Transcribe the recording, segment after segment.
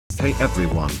Hey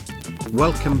everyone!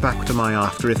 Welcome back to my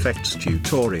After Effects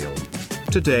tutorial.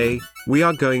 Today, we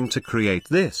are going to create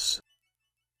this.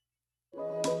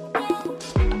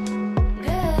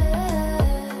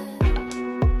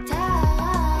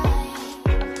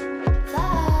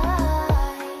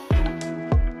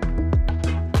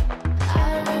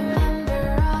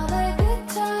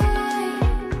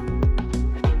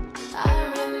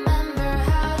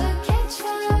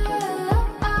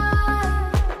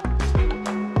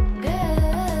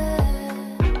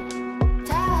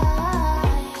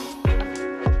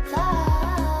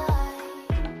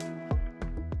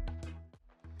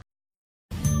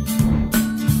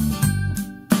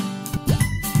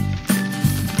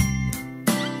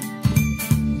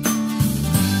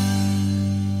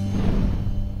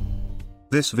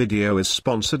 This video is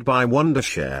sponsored by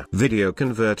Wondershare Video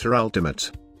Converter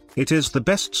Ultimate. It is the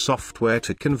best software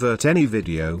to convert any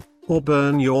video, or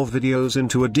burn your videos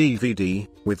into a DVD,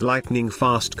 with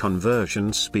lightning-fast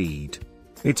conversion speed.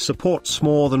 It supports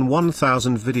more than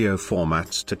 1,000 video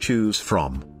formats to choose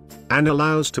from, and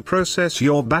allows to process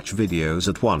your batch videos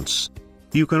at once.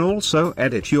 You can also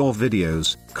edit your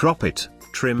videos, crop it,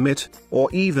 trim it, or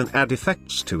even add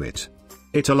effects to it.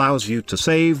 It allows you to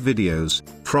save videos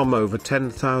from over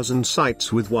 10,000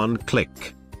 sites with one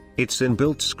click. Its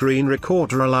inbuilt screen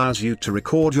recorder allows you to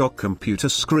record your computer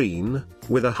screen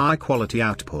with a high-quality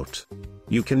output.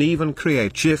 You can even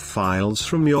create GIF files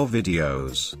from your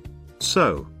videos.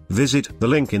 So, visit the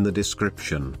link in the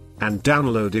description and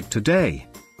download it today.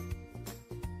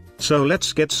 So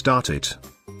let's get started.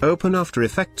 Open After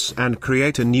Effects and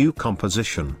create a new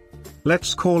composition.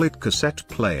 Let's call it Cassette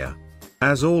Player.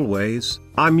 As always,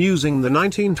 I'm using the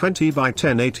 1920 by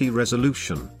 1080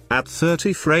 resolution, at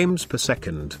 30 frames per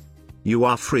second. You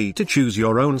are free to choose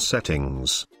your own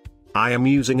settings. I am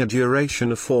using a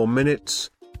duration of 4 minutes.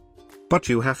 But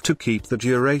you have to keep the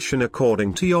duration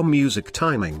according to your music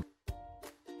timing.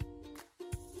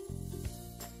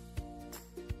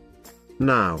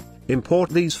 Now, import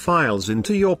these files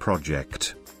into your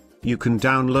project. You can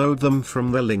download them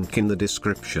from the link in the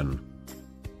description.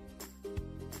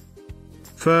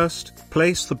 First,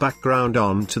 place the background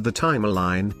onto the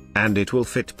timeline, and it will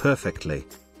fit perfectly.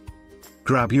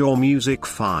 Grab your music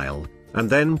file, and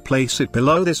then place it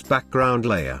below this background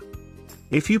layer.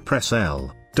 If you press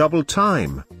L, double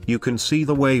time, you can see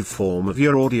the waveform of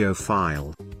your audio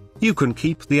file. You can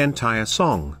keep the entire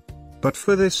song. But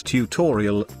for this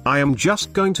tutorial, I am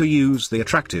just going to use the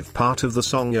attractive part of the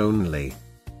song only.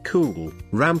 Cool,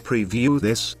 RAM preview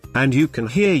this, and you can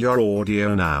hear your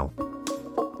audio now.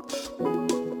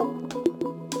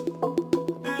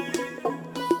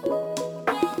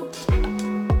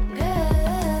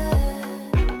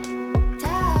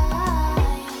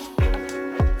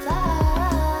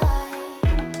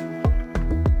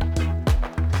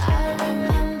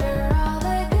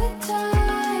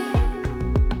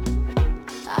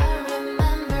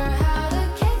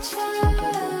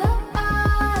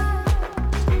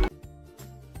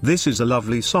 This is a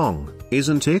lovely song,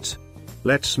 isn't it?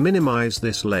 Let's minimize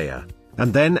this layer,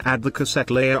 and then add the cassette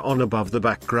layer on above the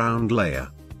background layer.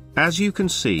 As you can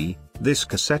see, this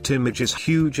cassette image is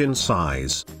huge in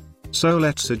size. So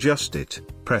let's adjust it,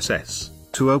 press S,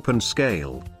 to open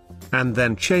scale. And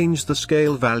then change the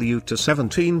scale value to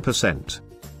 17%.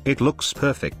 It looks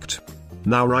perfect.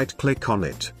 Now right-click on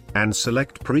it, and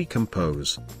select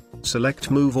Pre-Compose. Select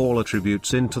Move All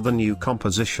Attributes into the new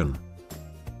composition.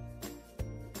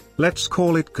 Let's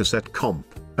call it Cassette Comp,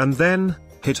 and then,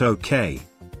 hit OK.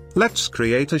 Let's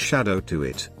create a shadow to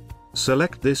it.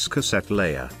 Select this cassette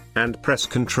layer, and press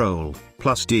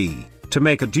Ctrl+D, to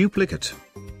make a duplicate.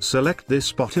 Select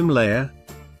this bottom layer,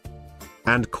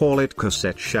 and call it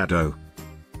Cassette Shadow.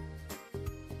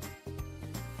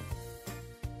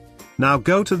 Now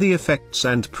go to the Effects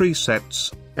and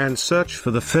Presets, and search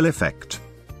for the Fill effect.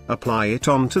 Apply it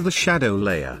onto the shadow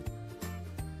layer.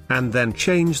 And then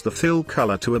change the fill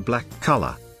color to a black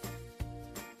color.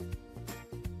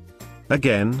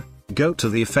 Again, go to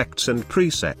the Effects and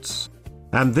Presets.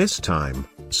 And this time,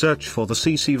 search for the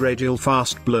CC Radial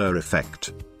Fast Blur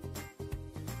effect.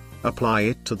 Apply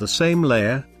it to the same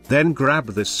layer, then grab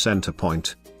this center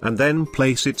point, and then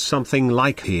place it something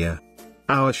like here.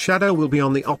 Our shadow will be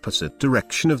on the opposite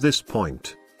direction of this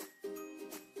point.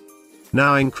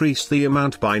 Now increase the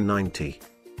amount by 90.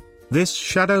 This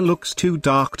shadow looks too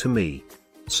dark to me.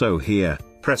 So here,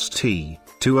 press T,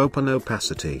 to open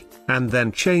opacity, and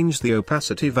then change the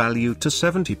opacity value to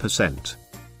 70%.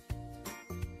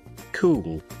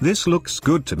 Cool, this looks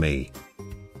good to me.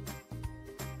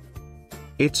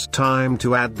 It's time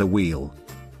to add the wheel.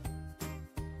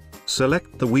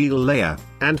 Select the wheel layer,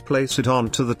 and place it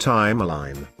onto the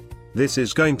timeline. This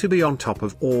is going to be on top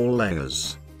of all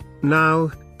layers.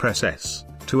 Now, press S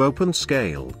to open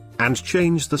scale, and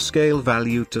change the scale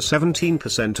value to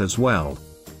 17% as well.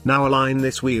 Now align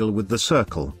this wheel with the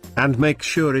circle, and make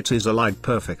sure it is aligned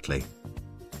perfectly.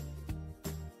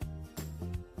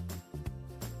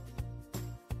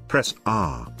 Press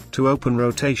R to open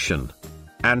rotation.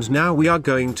 And now we are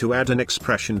going to add an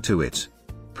expression to it.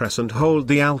 Press and hold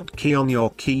the Alt key on your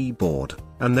keyboard,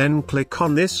 and then click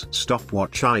on this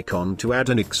stopwatch icon to add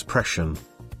an expression.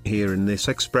 Here in this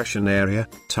expression area,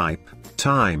 type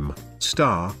time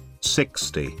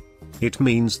 *60. It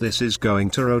means this is going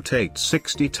to rotate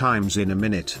 60 times in a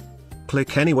minute.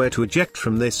 Click anywhere to eject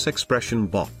from this expression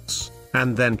box,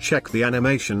 and then check the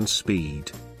animation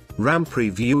speed. RAM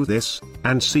preview this,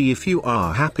 and see if you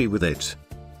are happy with it.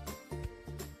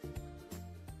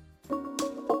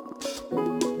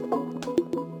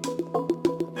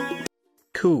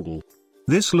 Cool.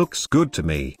 This looks good to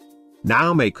me.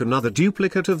 Now make another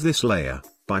duplicate of this layer,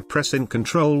 by pressing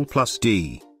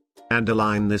Ctrl+D. And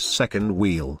align this second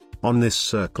wheel, on this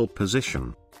circle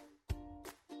position.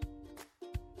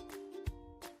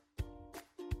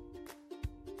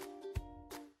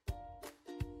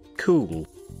 Cool.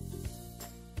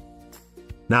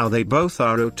 Now they both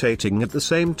are rotating at the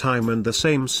same time and the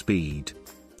same speed.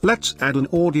 Let's add an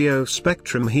audio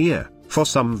spectrum here, for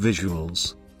some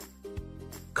visuals.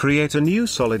 Create a new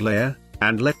solid layer,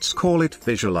 and let's call it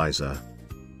Visualizer.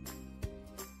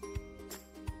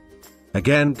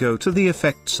 Again go to the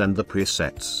effects and the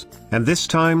presets, and this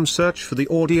time search for the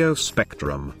audio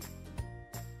spectrum.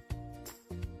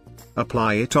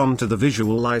 Apply it onto the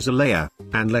Visualizer layer,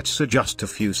 and let's adjust a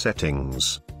few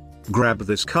settings. Grab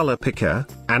this color picker,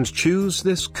 and choose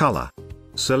this color.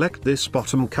 Select this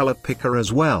bottom color picker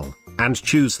as well, and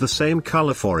choose the same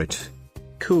color for it.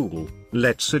 Cool.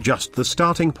 Let's adjust the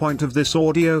starting point of this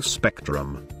audio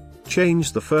spectrum.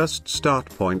 Change the first start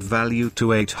point value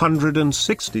to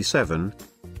 867.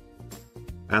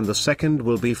 And the second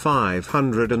will be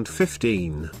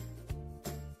 515.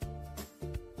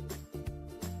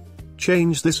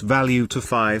 Change this value to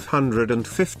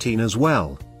 515 as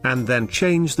well, and then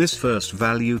change this first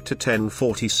value to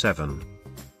 1047.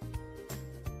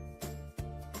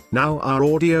 Now our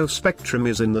audio spectrum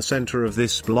is in the center of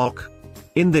this block.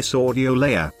 In this audio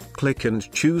layer, click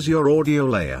and choose your audio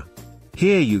layer.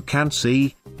 Here you can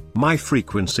see, my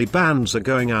frequency bands are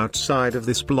going outside of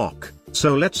this block,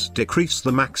 so let's decrease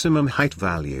the maximum height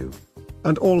value.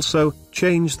 And also,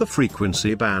 change the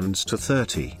frequency bands to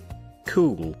 30.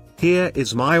 Cool, here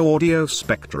is my audio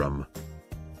spectrum.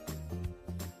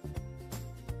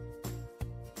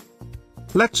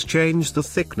 Let's change the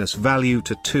thickness value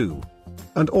to 2.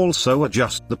 And also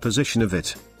adjust the position of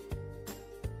it.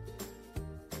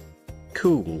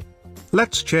 Cool.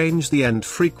 Let's change the end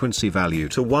frequency value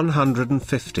to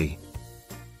 150.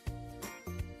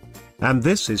 And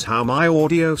this is how my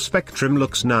audio spectrum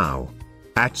looks now.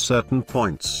 At certain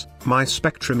points, my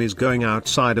spectrum is going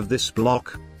outside of this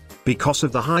block, because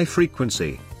of the high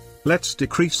frequency. Let's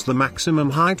decrease the maximum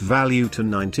height value to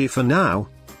 90 for now.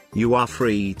 You are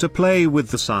free to play with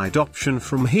the side option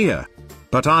from here.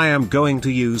 But I am going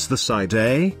to use the side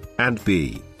A and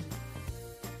B.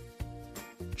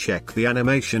 Check the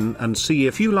animation and see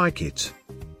if you like it.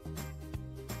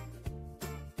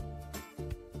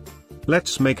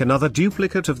 Let's make another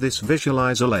duplicate of this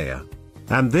visualizer layer.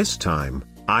 And this time,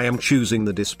 I am choosing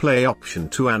the display option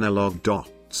to analog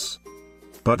dots.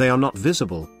 But they are not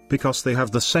visible, because they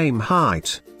have the same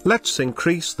height. Let's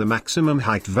increase the maximum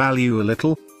height value a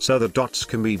little, so the dots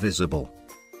can be visible.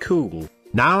 Cool,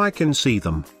 now I can see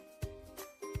them.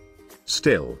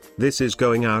 Still, this is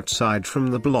going outside from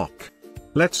the block.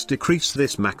 Let's decrease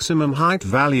this maximum height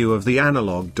value of the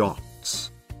analog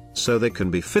dots, so they can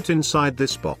be fit inside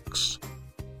this box.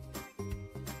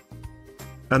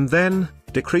 And then,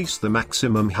 decrease the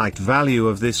maximum height value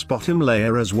of this bottom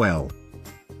layer as well.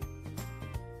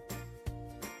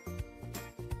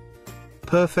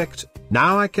 Perfect,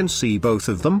 now I can see both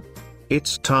of them.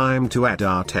 It's time to add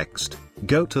our text.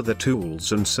 Go to the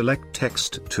tools and select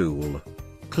text tool.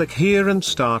 Click here and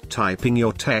start typing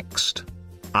your text.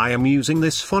 I am using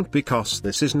this font because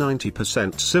this is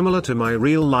 90% similar to my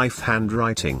real-life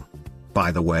handwriting.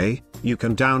 By the way, you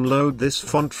can download this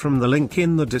font from the link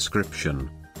in the description.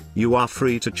 You are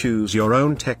free to choose your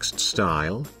own text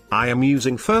style. I am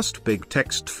using first big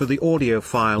text for the audio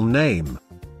file name.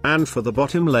 And for the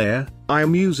bottom layer, I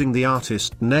am using the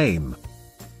artist name.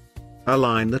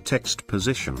 Align the text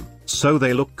position, so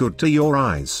they look good to your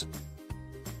eyes.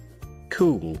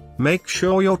 Cool, make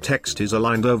sure your text is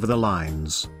aligned over the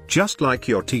lines, just like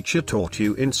your teacher taught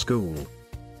you in school.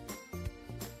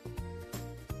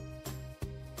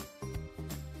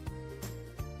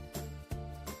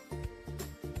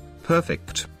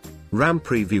 Perfect. RAM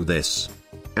preview this.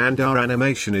 And our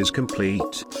animation is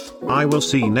complete. I will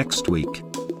see you next week.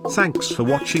 Thanks for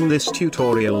watching this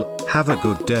tutorial. Have a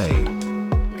good day.